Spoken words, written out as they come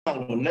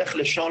לו, לך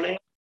לשולם,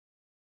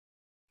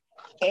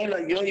 אלא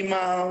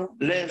יאמר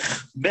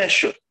לך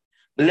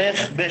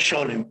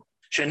בשולם.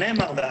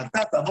 שנאמר, ואתה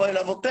תבוא אל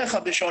אבותיך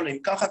בשולם.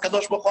 ככה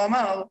הקדוש ברוך הוא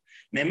אמר,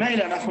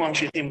 ממילא אנחנו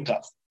ממשיכים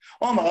כך.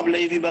 אומר רב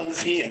לוי בר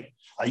חייא,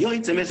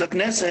 היוצא מבית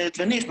הכנסת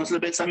ונכנס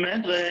לבית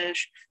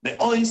המדרש,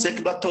 ועוסק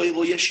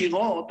בתורה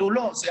ישירות, הוא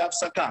לא עושה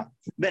הפסקה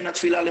בין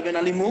התפילה לבין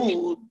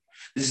הלימוד,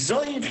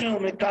 זויכר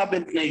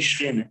מקבל פני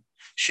שכינה,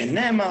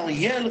 שנאמר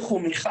ילכו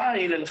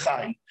מחיל אל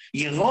חיל,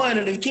 יראו אל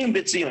אלוקים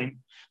בציון.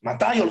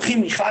 מתי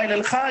הולכים מחיל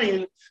אל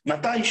חיל?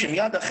 מתי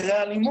שמיד אחרי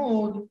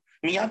הלימוד,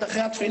 מיד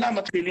אחרי התפילה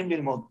מתחילים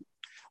ללמוד.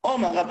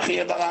 אומר רב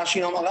חייא בר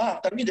אשי, אומר רב,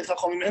 תלמידי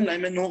חכמים אין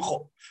להם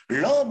מנוחו,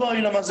 לא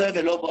בעולם הזה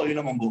ולא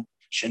בעולם הבא.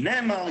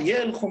 שנאמר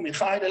ילכו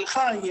מחיל אל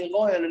חיל,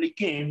 יראו אל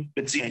אלוקים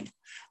בציון.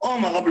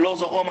 אומר רב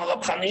לוזר, אומר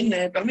רב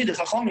חנינא, תלמידי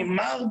חכמים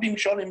מרבים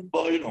שולם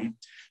בעולם,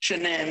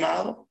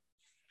 שנאמר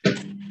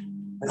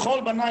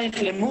בכל בנייך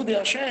לימודי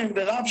השם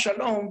ורב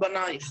שלום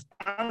בנייך,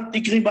 אל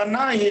תקרי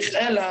בנייך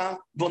אלא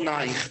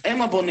בונייך,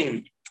 הם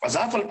הבונים. אז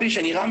אף על פי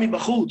שנראה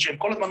מבחוץ שהם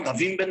כל הזמן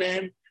רבים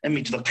ביניהם, הם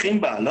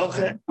מתווכחים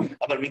בהלכה,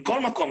 אבל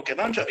מכל מקום,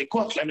 כיוון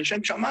שהוויכוח שלהם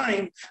לשם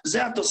שמיים,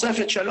 זה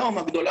התוספת שלום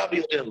הגדולה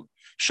ביותר.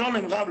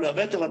 שולם רב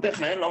להווה תורתך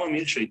ואין לא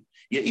ממיר שלי,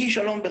 יהי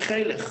שלום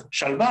בחילך,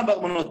 שלווה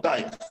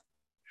בארמונותייך.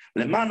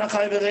 למען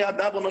החי ורע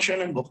דבר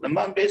נושלם בוך,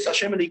 למען בייס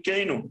השם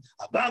אליקנו,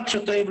 הבא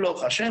כשתיב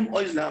לך, השם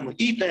אויז לעמו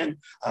ייתן,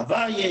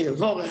 הוויה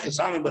יבורך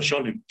עמי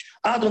בשולם.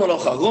 אדונו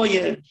לך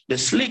רויה,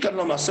 וסליקן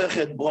לו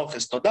מסכת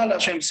ברוכס. תודה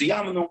להשם,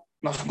 סיימנו,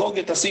 נחגוג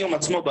את הסיום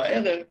עצמו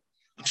בערב.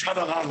 עכשיו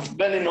הרב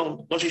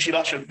בלינור, ראש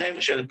ישיבה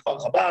של כפר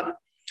חב"ד,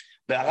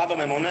 והרב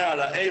הממונה על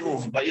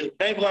העירוב בעיר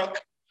בני ברק,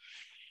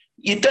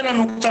 ייתן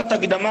לנו קצת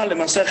הקדמה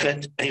למסכת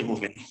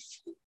עירובין.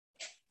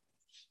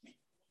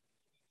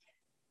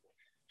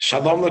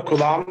 שלום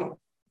לכולם,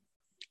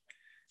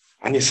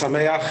 אני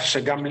שמח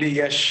שגם לי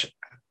יש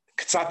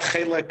קצת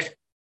חלק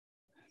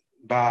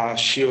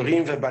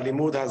בשיעורים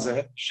ובלימוד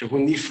הזה, שהוא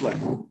נפלא.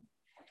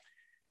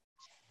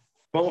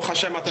 ברוך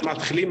השם, אתם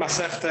מתחילים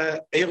מסכת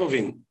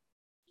עירובין.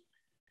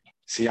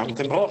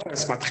 סיימתם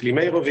ברוכס, מתחילים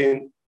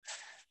עירובין.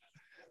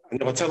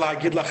 אני רוצה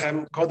להגיד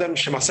לכם קודם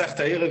שמסכת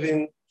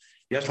עירובין,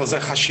 יש לזה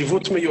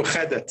חשיבות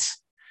מיוחדת,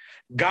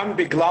 גם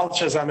בגלל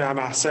שזה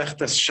מהמסכת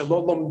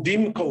שלא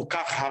לומדים כל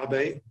כך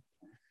הרבה,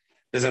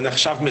 וזה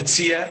נחשב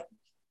מציע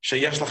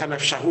שיש לכם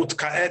אפשרות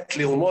כעת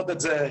ללמוד את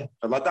זה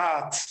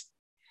ולדעת,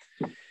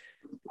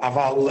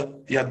 אבל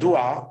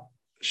ידוע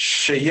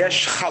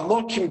שיש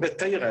חלוקים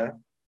בתורה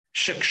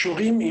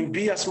שקשורים עם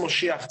ביאס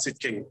משיח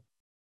צדקנו.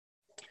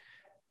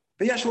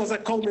 ויש לזה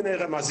כל מיני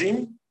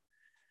רמזים,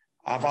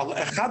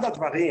 אבל אחד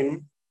הדברים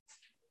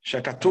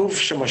שכתוב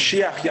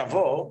שמשיח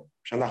יבוא,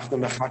 שאנחנו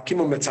מחכים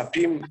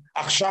ומצפים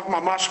עכשיו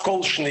ממש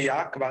כל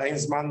שנייה, כבר אין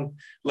זמן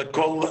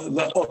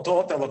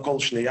לאותות אלא כל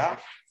שנייה,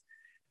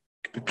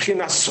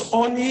 מבחינת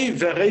עוני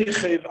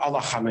ורכב על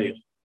החמיר.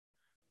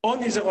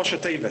 עוני זה ראש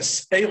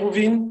התיבס,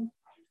 עירובין,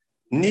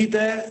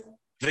 נידה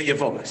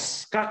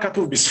ויבומס. כך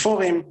כתוב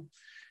בספורים,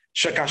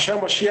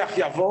 שכאשר משיח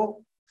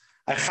יבוא,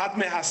 אחד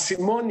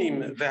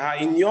מהסימונים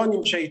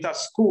והעניונים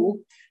שהתעסקו,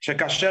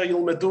 שכאשר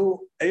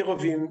ילמדו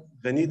עירובין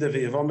ונידה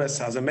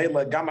ויבומס, אז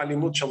מילא גם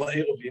הלימוד של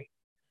העירובין,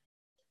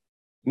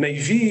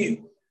 מביא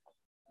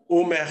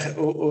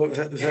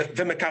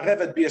ומקרב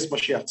את ביאס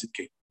משיח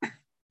צדקי.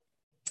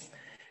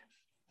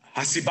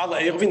 הסיבה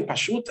לעירובין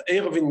פשוט,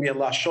 עירובין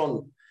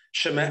מלשון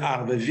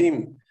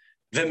שמערבבים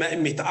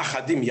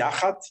ומתאחדים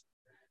יחד,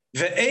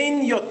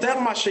 ואין יותר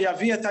מה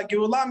שיביא את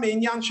הגאולה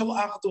מעניין של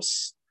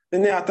אחדוס.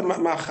 הנה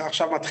אתם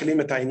עכשיו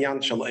מתחילים את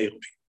העניין של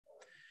עירובין.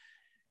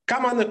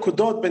 כמה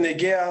נקודות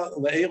בנגיע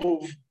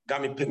לעירוב,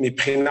 גם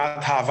מבחינת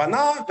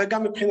ההבנה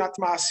וגם מבחינת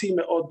מעשי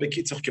מאוד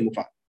בקיצור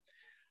כמובן.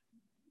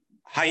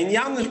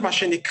 העניין מה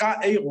שנקרא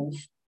עירוב,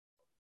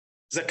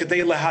 זה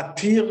כדי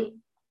להתיר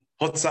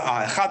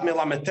הוצאה. אחד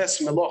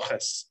מלמדס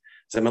מלוכס,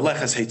 זה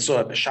מלאכס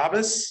היצוע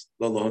בשבס,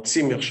 לא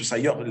להוציא מרשוס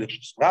היוחד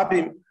לרשוס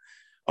רבים,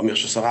 או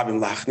מרשוס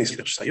הרבים להכניס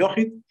לרשוס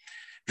היוחד,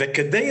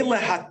 וכדי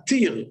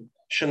להתיר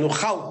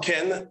שנוכל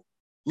כן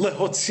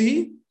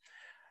להוציא,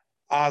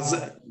 אז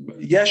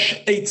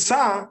יש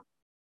עצה,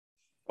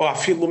 או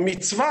אפילו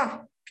מצווה,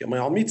 כמו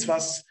על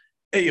מצווס,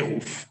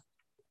 עירוב.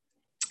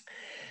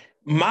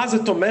 מה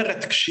זאת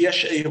אומרת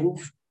כשיש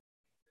עירוב?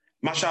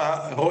 מה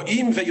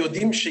שרואים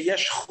ויודעים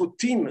שיש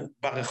חוטים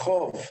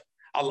ברחוב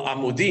על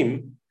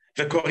עמודים,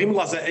 וקוראים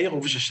לזה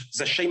עירוב,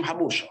 זה שם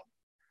המושל.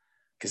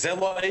 כי זה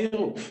לא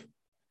עירוב.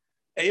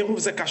 עירוב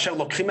זה כאשר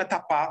לוקחים את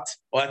הפת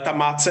או את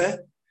המצה,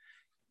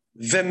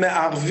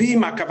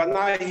 ומערבים,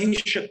 הכוונה היא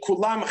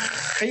שכולם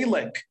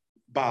חלק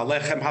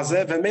בלחם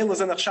הזה, ומילא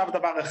זה נחשב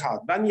דבר אחד,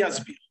 ואני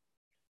אסביר.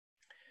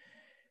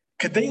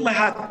 כדי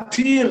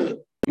להתיר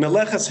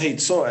מלאכס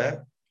היצוע,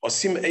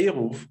 עושים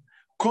עירוב,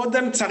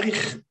 קודם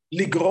צריך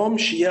לגרום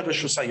שיהיה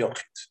רשוס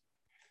היוחד.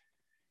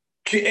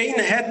 כי אין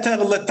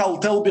היתר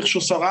לטלטל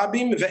ברשוס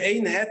הרבים,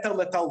 ואין היתר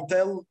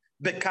לטלטל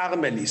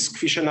בקרמליס,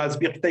 כפי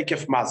שנסביר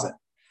תקף מה זה.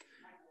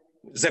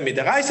 זה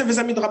מדרייסה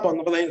וזה מדרבון,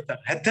 אבל אין היתר.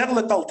 היתר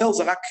לטלטל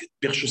זה רק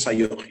ברשוס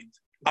היוחד.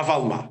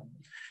 אבל מה?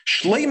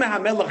 שלמה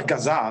המלך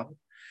גזר,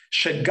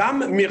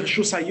 שגם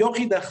מרשוס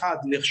היוחיד אחד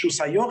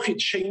לרשוס היוחיד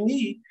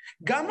שני,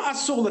 גם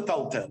אסור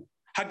לטלטל,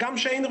 הגם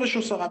שאין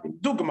רשוס הרבים.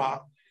 דוגמה,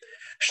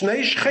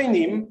 שני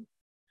שכנים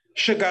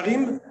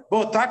שגרים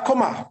באותה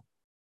קומה,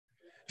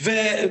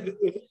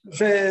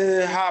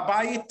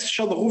 והבית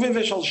של רובין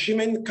ושל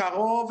שמעון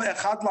קרוב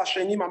אחד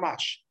לשני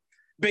ממש.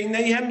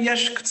 ביניהם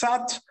יש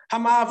קצת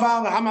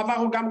המעבר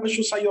הוא גם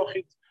רשוס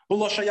היוחיד,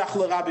 הוא לא שייך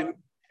לרבים.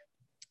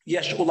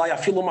 יש אולי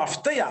אפילו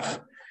מפתח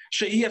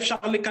שאי אפשר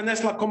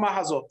להיכנס לקומה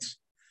הזאת,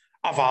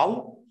 אבל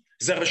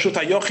זה רשות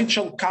היוחיד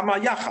של כמה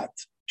יחד,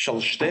 של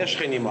שתי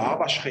שכנים או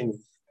 4 שכנים.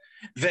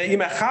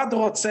 ואם אחד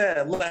רוצה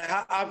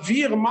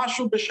להעביר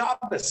משהו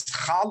בשבס,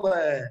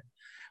 חלה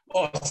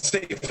או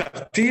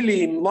ספר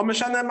תהילים, לא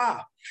משנה מה,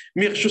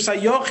 מרשוס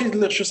היוחיד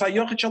לרשוס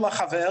היוחיד של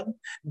החבר,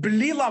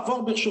 בלי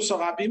לעבור ברשוס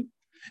הרבים,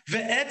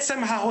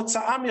 ועצם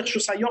ההוצאה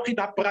מרשוס היוחיד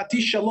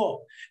הפרטי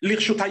שלו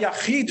לרשות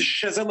היחיד,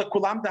 שזה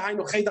לכולם,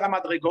 דהיינו חדר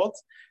המדרגות,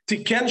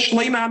 תיקן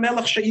שלמה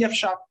המלך שאי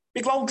אפשר,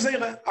 בגלל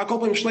גזירה, הכל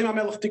פעמים שלמה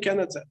המלך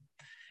תיקן את זה.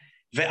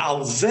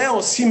 ועל זה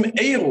עושים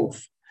עירוב,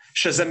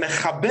 שזה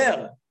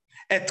מחבר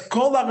את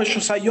כל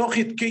הרשוס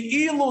היוחיד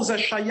כאילו זה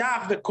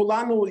שייך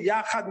וכולנו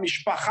יחד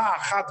משפחה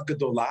אחת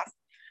גדולה,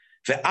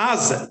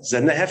 ואז זה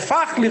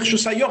נהפך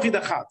לרשוס היוחיד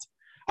אחד.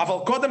 אבל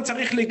קודם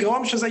צריך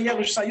לגרום שזה יהיה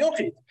רשוס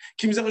היוחיד,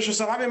 כי אם זה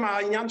רשוס הרבים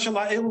העניין של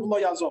העירוב לא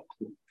יעזור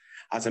כלום.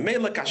 אז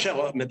מילא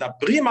כאשר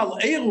מדברים על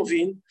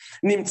עירובין,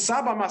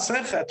 נמצא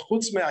במסכת,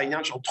 חוץ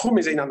מהעניין של תחום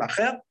איזה עניין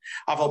אחר,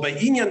 אבל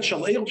בעניין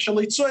של עירוב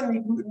של יצוא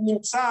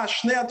נמצא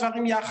שני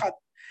הדברים יחד.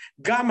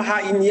 גם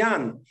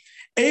העניין,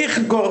 איך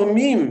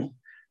גורמים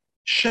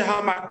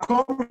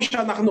שהמקום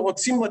שאנחנו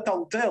רוצים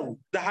לטלטל,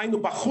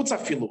 דהיינו בחוץ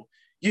אפילו,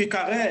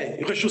 יקרא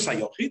רשוס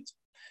היוחיד,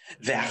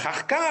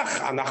 ואחר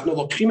כך אנחנו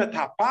לוקחים את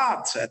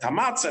הפת, את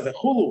המצה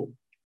וכולו,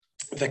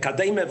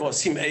 וקדמה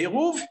ועושים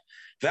עירוב,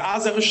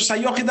 ואז הרשוס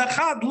היוחיד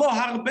אחד, לא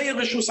הרבה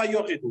רשוס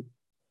היוחיד.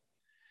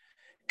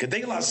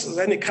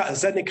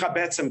 זה נקרא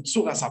בעצם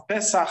צורס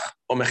הפסח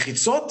או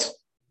מחיצות,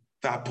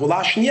 והפעולה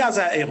השנייה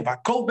זה העירוב.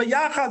 הכל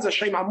ביחד זה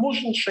שם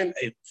המושן, שם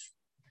עירוב.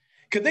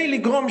 כדי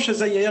לגרום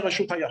שזה יהיה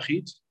רשות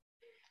היחיד,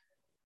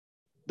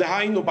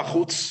 דהיינו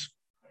בחוץ,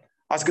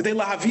 אז כדי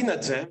להבין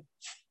את זה,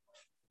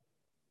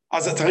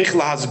 אז צריך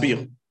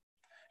להסביר,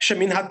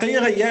 שמן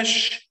התורה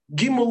יש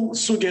גימול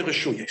סוגי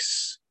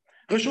רשויס.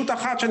 רשות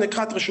אחת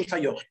שנקראת רשות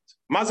היוחיד.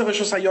 מה זה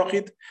רשות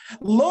היוחיד?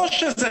 לא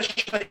שזה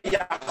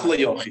שייך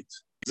ליוחיד,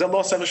 זה לא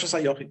עושה רשות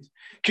היוחיד.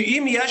 כי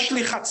אם יש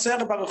לי חצר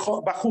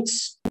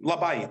בחוץ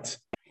לבית,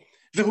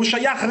 והוא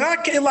שייך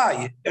רק אליי,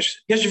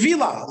 יש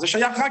וילה, זה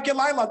שייך רק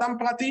אליי לאדם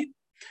פרטי,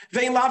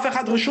 ואין לאף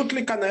אחד רשות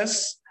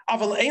להיכנס,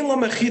 אבל אין לו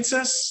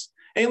מחיצס,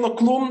 אין לו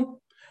כלום,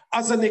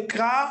 אז זה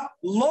נקרא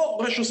לא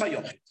רשות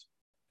היוחיד.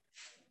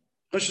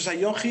 רשות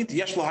היוחיד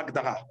יש לו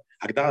הגדרה.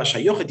 הגדרה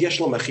שהיוחיד יש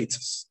לו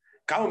מחיצס.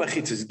 כמה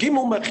מחיצס?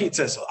 גימול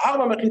מחיצס,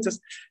 4 מחיצס,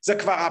 זה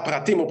כבר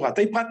הפרטים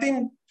ופרטי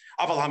פרטים,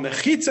 אבל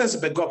המחיצס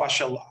בגובה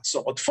של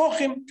 10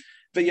 טפוחים,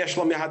 ויש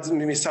לו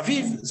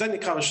מסביב, זה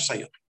נקרא רשות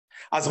היוחיד.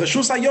 אז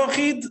רשות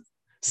היוחיד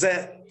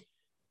זה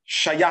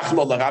שייך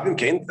לו לרבים,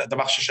 כן,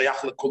 דבר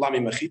ששייך לכולם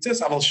עם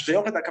מחיצס, אבל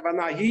היוחיד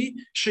הכוונה היא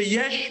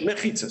שיש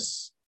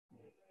מחיצס.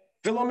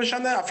 ולא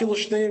משנה, אפילו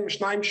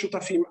 2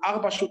 שותפים,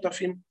 4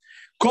 שותפים,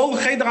 כל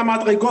חדר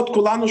המדרגות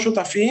כולנו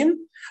שותפים,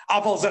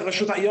 אבל זה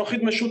רשות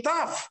היוחיד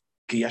משותף,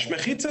 כי יש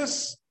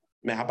מחיצס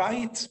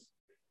מהבית.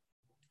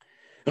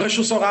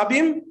 רשות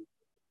הרבים,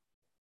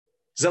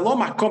 זה לא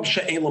מקום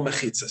שאין לו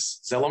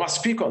מחיצס, זה לא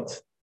מספיק עוד.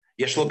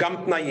 יש לו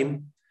גם תנאים.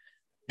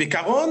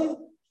 בעיקרון,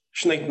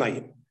 2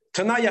 תנאים.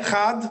 תנאי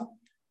אחד,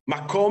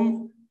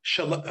 מקום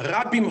של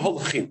רבים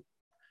הולכים.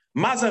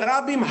 מה זה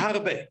רבים?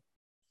 הרבה.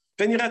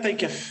 ונראה את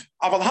היקף,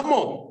 אבל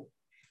המון.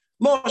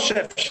 לא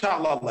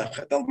שאפשר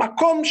ללכת, אלא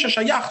מקום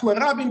ששייך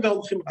לרבים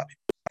והולכים רבים.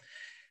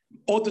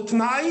 עוד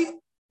תנאי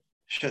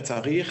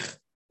שצריך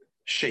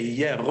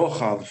שיהיה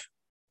רוחב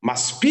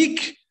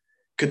מספיק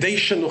כדי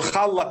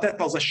שנוכל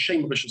לתת על זה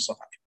שם רשות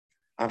הרבים.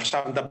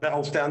 עכשיו נדבר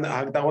על שתי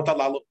ההגדרות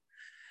הללו.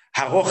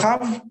 הרוחב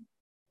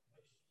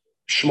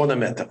 8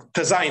 מטר,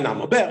 תזין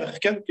עמו, בערך,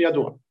 כן,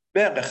 ידוע,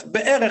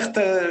 בערך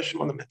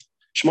 8 מטר,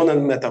 8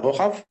 מטר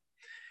רוחב.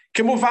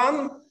 כמובן,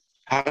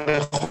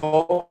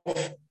 הרחוב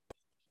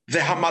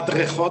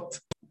והמדרכות,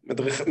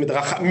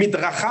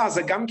 מדרכה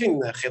זה גם כן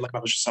חלק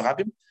מהרשות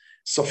הרבים,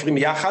 סופרים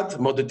יחד,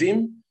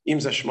 מודדים, אם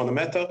זה 8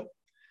 מטר,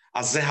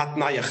 אז זה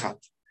התנאי אחד.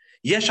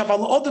 יש אבל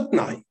עוד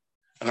תנאי,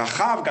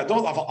 רחב,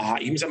 גדול, אבל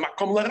האם זה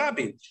מקום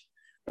לרבים?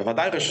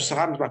 בוודאי רשות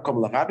הרבים זה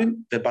מקום לרבים,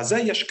 ובזה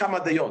יש כמה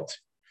דעות.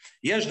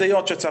 יש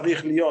דעות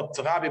שצריך להיות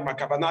רבים,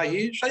 הכוונה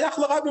היא שייך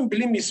לרבים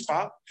בלי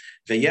מספר,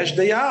 ויש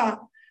דעה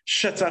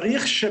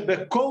שצריך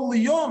שבכל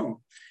יום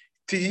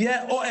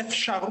תהיה או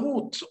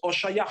אפשרות או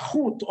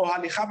שייכות או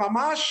הליכה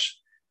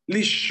ממש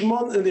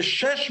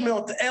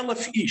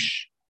ל-600,000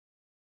 איש.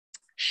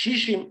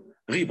 60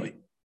 ריבוי.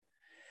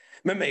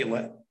 ממילא,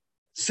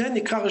 זה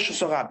נקרא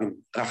רשות הרבים.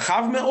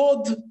 רחב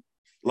מאוד,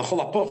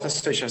 לכל הפוך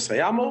 16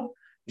 ימו,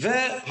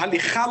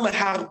 והליכה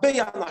להרבה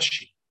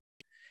אנשים.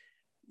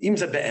 אם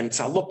זה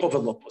באמצע, לא פה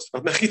ולא פה. זאת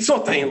אומרת,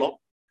 מחיצות אין לו.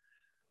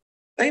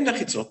 אין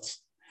מחיצות.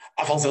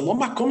 אבל זה לא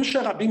מקום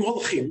שרבים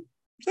הולכים,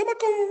 זה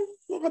מקום,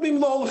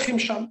 רבים לא הולכים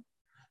שם.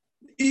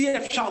 אי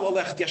אפשר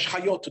ללכת, יש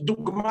חיות,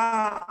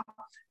 דוגמה,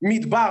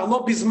 מדבר,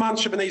 לא בזמן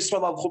שבני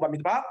ישראל הלכו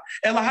במדבר,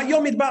 אלא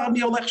היום מדבר,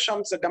 מי הולך שם,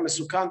 זה גם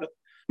מסוכן.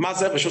 מה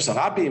זה רשוס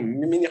הרבים?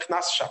 מי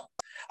נכנס שם?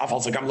 אבל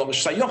זה גם לא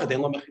רשוס היוחד,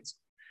 אין לו מחיצות.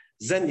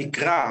 זה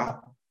נקרא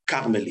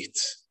קרמלית.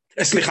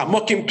 סליחה,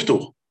 מוקים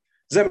פטור.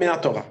 זה מן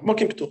התורה,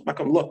 מוקים פטור,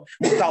 מקום לא,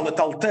 מותר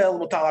לטלטל,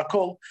 מותר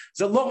הכל,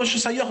 זה לא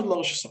רשוס היוחד, לא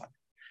רשוס הרבים.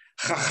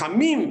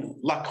 חכמים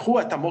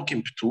לקחו את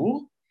המוקים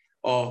פטור,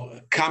 או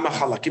כמה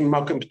חלקים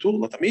ממוקים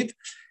פטור, לא תמיד,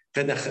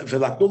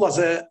 ונתנו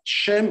לזה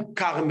שם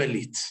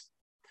קרמלית.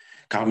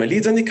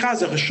 קרמלית זה נקרא,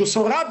 זה רשוס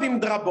הרבים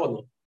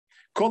דרבנו.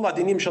 כל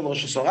הדינים של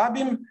רשוס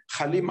הרבים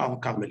חלים על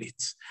קרמלית.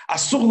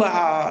 אסור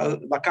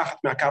לקחת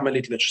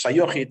מהקרמלית לרשוס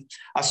היוחד,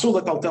 אסור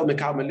לטלטל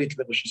מקרמלית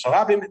לרשוס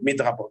הרבים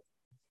מדרבנו.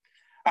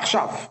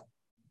 עכשיו,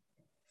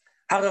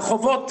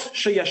 הרחובות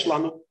שיש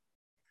לנו,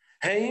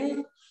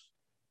 הם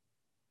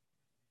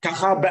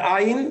ככה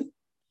בעין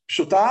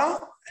פשוטה,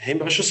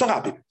 הם רשוס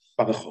הרבים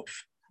ברחוב.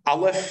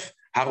 א',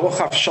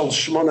 הרוחב של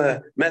 8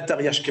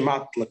 מטר יש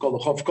כמעט לכל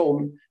רחוב, כל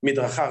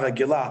מדרכה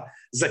רגילה,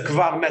 זה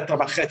כבר 1.5 מטר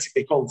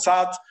בכל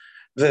צד,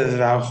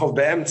 והרחוב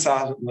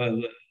באמצע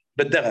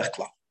בדרך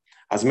כלל.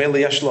 אז מילא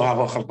יש לו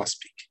הרוחב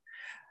מספיק.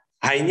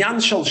 העניין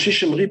של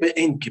 60 ריבה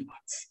אין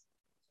כמעט.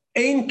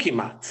 אין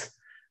כמעט.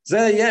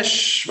 זה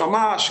יש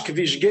ממש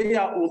כביש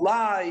גאה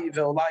אולי,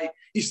 ואולי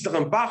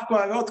יסטרנבך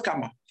ועוד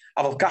כמה,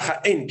 אבל ככה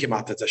אין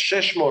כמעט את זה.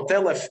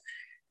 600,000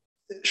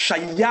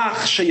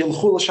 שייך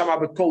שילכו לשם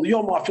בכל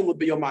יום או אפילו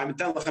ביומיים.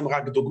 אתן לכם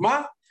רק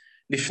דוגמה,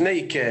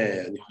 לפני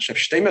אני חושב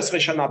 12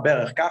 שנה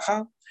בערך ככה,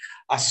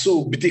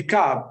 עשו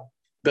בדיקה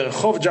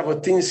ברחוב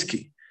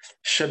ג'בוטינסקי,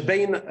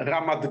 שבין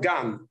רמת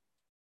גן,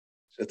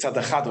 לצד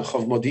אחד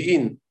רחוב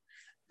מודיעין,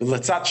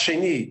 ולצד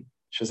שני,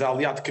 שזה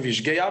על יד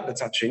כביש גאה,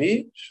 בצד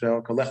שני,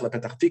 שהולך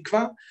לפתח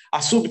תקווה,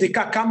 עשו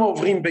בדיקה כמה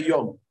עוברים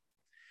ביום.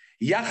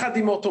 יחד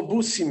עם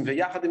אוטובוסים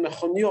ויחד עם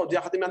מכוניות,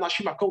 יחד עם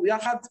אנשים, הכל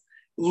יחד,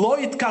 לא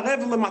יתקרב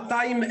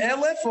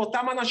ל-200,000,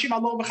 ואותם אנשים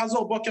הלוך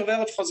וחזור, בוקר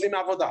וערב חוזרים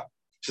מעבודה,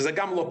 שזה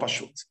גם לא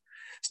פשוט.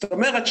 זאת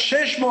אומרת,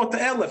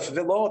 600,000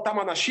 ולא אותם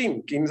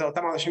אנשים, כי אם זה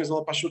אותם אנשים זה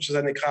לא פשוט,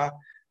 שזה נקרא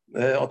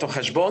אותו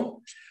חשבון,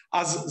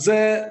 אז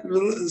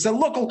זה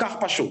לא כל כך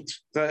פשוט,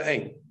 זה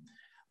אין.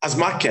 אז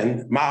מה כן,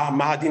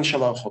 מה הדין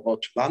של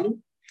הרחובות שלנו?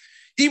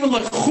 אם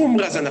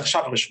לחומרה זה נחשב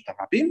רשות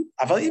הרבים,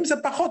 אבל אם זה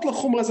פחות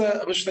לחומרה זה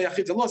רשות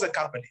היחיד, זה לא זה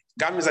קרמלית.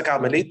 גם אם זה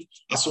קרמלית,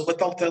 אסור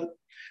לטלטל.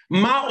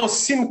 מה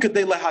עושים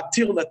כדי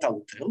להתיר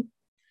לטלטל?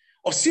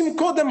 עושים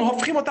קודם,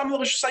 הופכים אותם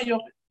לרשות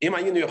היוחד. אם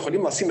היינו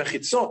יכולים לשים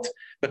מחיצות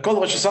בכל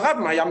רשות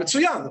הרבים, היה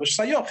מצוין, רשות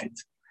היוחד.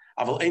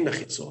 אבל אין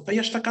מחיצות,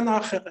 יש תקנה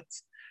אחרת.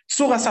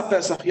 צורת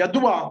הפסח,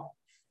 ידוע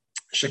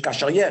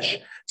שכאשר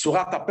יש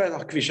צורת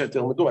הפסח, כפי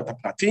שתלמדו את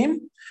הפרטים,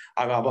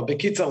 אבל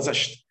בקיצר זה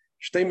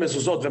שתי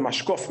מזוזות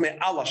ומשקוף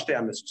מעל השתי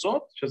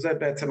המזוזות, שזה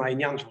בעצם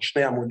העניין של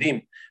 2 עמודים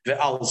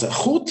ועל זה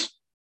חוט.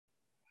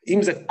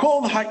 אם זה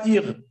כל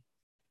העיר,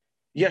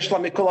 יש לה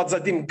מכל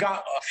הצדדים גם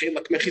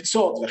חלק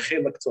מחיצות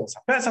וחלק צורת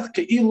הפסח,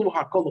 כאילו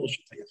הכל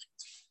רשות היחיד.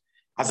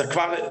 אז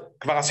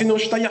כבר עשינו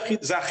רשות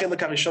היחיד, זה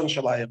החלק הראשון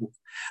של העירוב.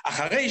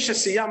 אחרי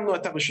שסיימנו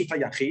את הרשות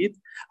היחיד,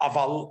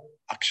 אבל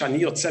כשאני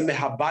יוצא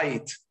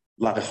מהבית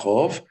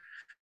לרחוב,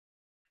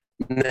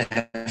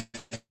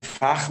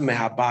 נהפך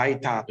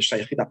מהבית הרשות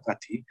היחיד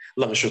הפרטי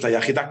לרשות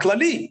היחיד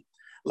הכללי.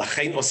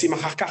 לכן עושים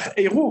אחר כך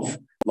עירוב,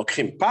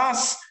 לוקחים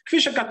פס,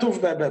 כפי שכתוב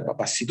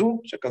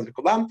בסידור, שכתוב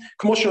בכולם,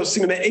 כמו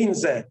שעושים מעין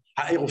זה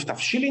העירוב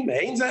תבשילין,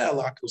 מעין זה,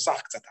 אלא רק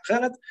נוסח קצת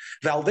אחרת,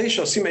 ועל די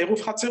שעושים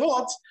עירוב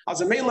חצרות,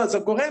 אז מילא זה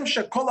גורם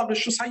שכל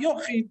הרשות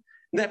היחיד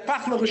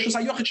נהפך לרשות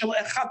היחיד של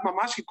אחד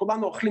ממש, כי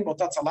כולנו אוכלים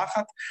באותה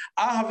צלחת,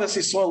 אהבת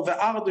ישראל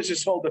וארדות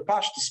ישראל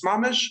בפשטוס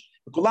ממש,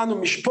 וכולנו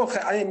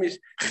משפחה,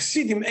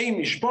 חסידים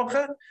אין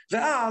משפחה,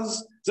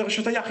 ואז זה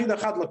רשות היחיד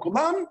אחד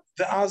לכולם,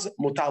 ואז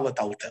מותר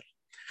לטלטל.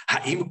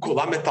 האם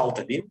כולם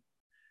מטלטלים?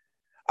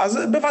 אז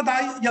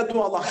בוודאי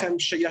ידוע לכם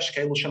שיש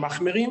כאלו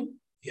שמחמירים,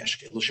 יש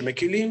כאלו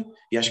שמקילים,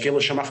 יש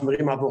כאלו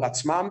שמחמירים עבור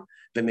עצמם,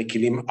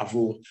 ומקילים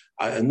עבור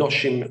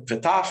נושים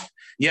וטף,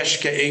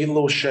 יש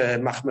כאלו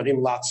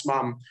שמחמירים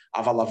לעצמם,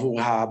 אבל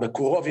עבור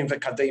המקורבים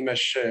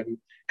וקדמש,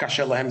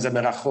 קשה להם זה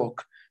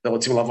מרחוק,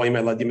 ורוצים לבוא עם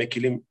ילדים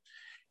מקילים.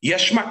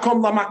 יש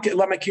מקום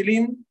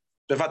למקילים,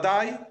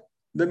 בוודאי,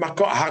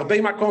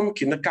 הרבה מקום,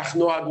 כי כך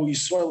נוהגו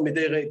ישראל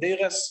מדרי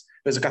דרס,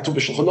 וזה כתוב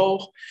בשולחן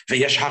אורך,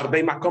 ויש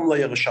הרבה מקום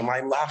לירא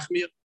שמיים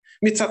להחמיר,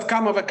 מצד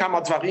כמה וכמה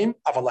דברים,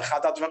 אבל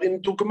אחד הדברים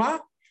דוגמה,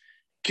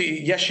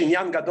 כי יש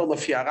עניין גדול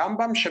לפי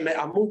הרמב"ם,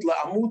 שמעמוד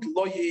לעמוד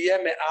לא יהיה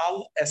מעל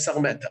 10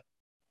 מטר.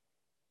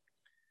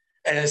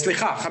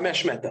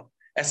 5 מטר,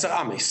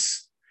 10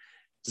 אמס.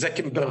 זה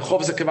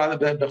ברחוב זה כבר,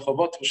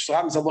 ברחובות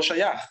רשרם זה לא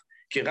שייך,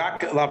 כי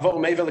רק לעבור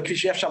מעבר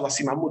לכביש אי אפשר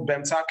לשים עמוד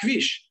באמצע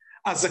הכביש,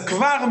 אז זה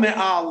כבר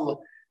מעל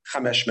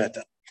 5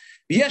 מטר.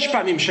 יש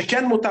פעמים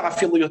שכן מותר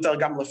אפילו יותר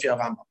גם לפי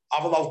הרמב"ם,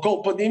 אבל על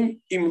כל פנים,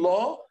 אם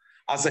לא,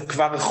 אז זה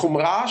כבר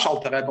חומרה,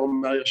 שאלתר רבי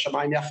אומר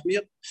שמיים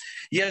יחמיר.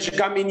 יש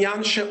גם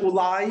עניין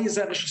שאולי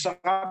זה רשות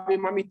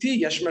הרבים אמיתי,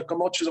 יש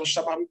מקומות שזה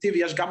רשות הרבים אמיתי,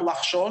 ויש גם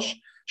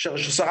לחשוש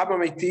שרשוס הרב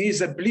אמיתי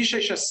זה בלי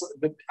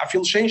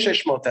אפילו שאין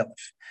 600,000.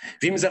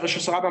 ואם זה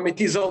רשוס הרב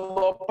אמיתי, זה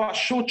לא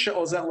פשוט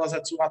שעוזר לזה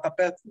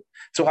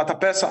צורת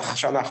הפסח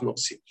שאנחנו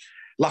עושים.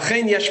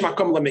 לכן יש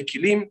מקום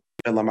למקילים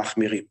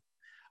ולמחמירים.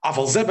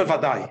 אבל זה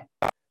בוודאי,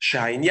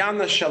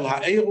 שהעניין של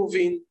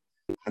העירובין,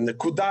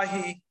 הנקודה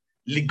היא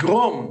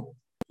לגרום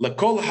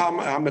לכל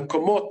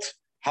המקומות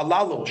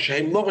הללו,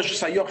 שהם לא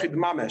רשוס היוחיד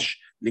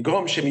ממש,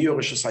 לגרום שהם יהיו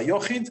רשוס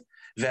היוחיד,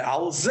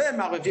 ועל זה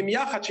מערבים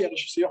יחד שיהיה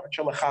רשוס היוחיד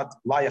של אחד.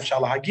 אולי אפשר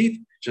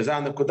להגיד שזה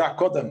הנקודה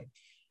קודם.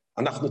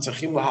 אנחנו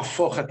צריכים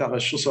להפוך את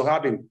הרשוס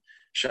הרבים,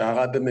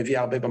 שהרבי מביא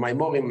הרבה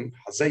במיימורים,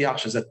 הזיח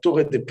שזה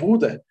טורי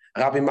דפרודה,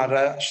 רבים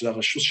מראה שזה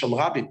רשוס של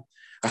רבים.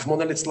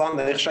 רחמנא ליצלן,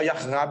 איך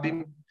שייך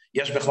רבים?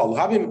 יש בכלל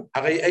רבים?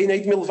 הרי אין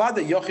עד מלבד,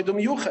 יוחיד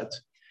ומיוחד.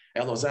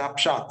 אלא זה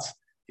הפשט.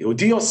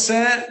 יהודי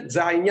עושה,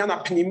 זה העניין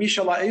הפנימי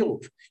של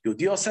העירוב.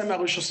 יהודי עושה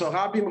מהרשוס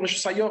הרבים,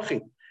 רשוס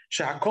היוחיד.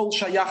 שהכל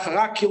שייך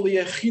רק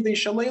ליחידי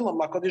של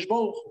עולם, לקדוש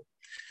ברוך הוא.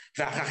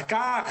 ואחר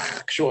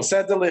כך, כשהוא עושה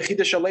את זה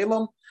ליחידי של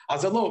עולם,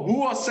 אז זה לא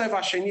הוא עושה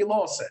והשני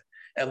לא עושה,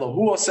 אלא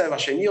הוא עושה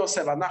והשני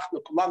עושה,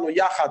 ואנחנו כולנו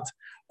יחד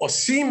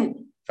עושים,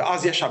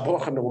 ואז יש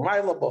הברוכה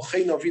מרומיילה,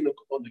 ברכנו אבינו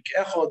כולנו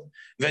כאחד,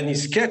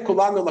 ונזכה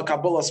כולנו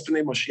לקבל על פני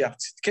משיח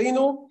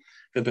צדקנו,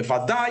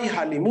 ובוודאי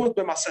הלימוד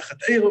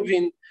במסכת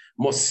עירובין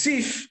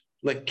מוסיף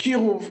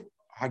לקירוב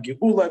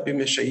הגאולה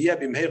שיהיה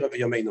במהרה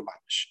בימינו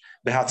ממש.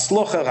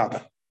 בהצלחה רבה.